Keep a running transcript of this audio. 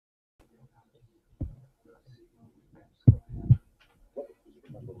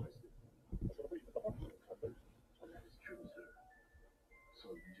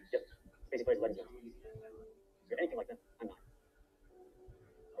Basically, his legs down. If you're anything like that, I'm not.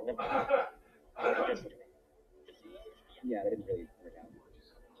 I'll never. Yeah, that didn't really work out.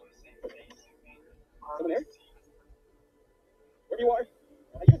 Someone there? Wherever you are,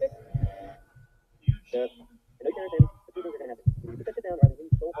 I use it. I know you can't understand me, but two things are gonna happen. If you put that shit down, or I'm going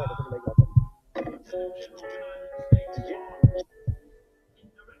to so hard that your legs off.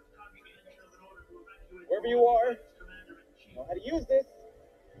 Wherever you are, I know how to use this.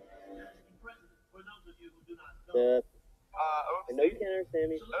 I know you can't understand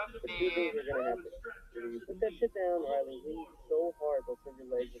me, but two things are gonna happen. Either you put that shit down, or I will lean so hard they'll send your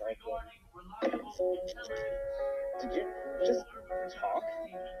legs and arms off. Did you just talk?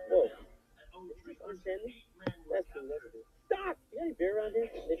 Whoa. Did you understand me? That's cool, that's cool. Stop! You got any beer around here?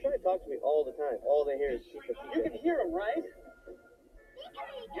 They try to talk to me all the time. All they hear is Pikachu. You can hear them, right?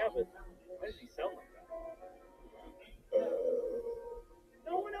 Yeah, but why does he sound like that?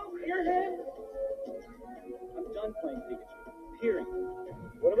 No one else hear him? I'm done playing Pikachu. Period.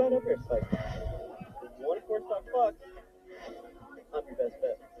 What about up here, Spike? If you want to force talk Fox, I'm your best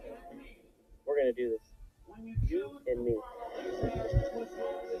bet. We're gonna do this. You and me.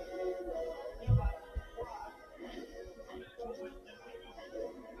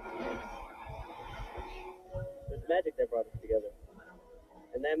 There's magic that brought us together.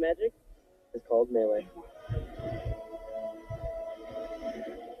 And that magic is called Melee.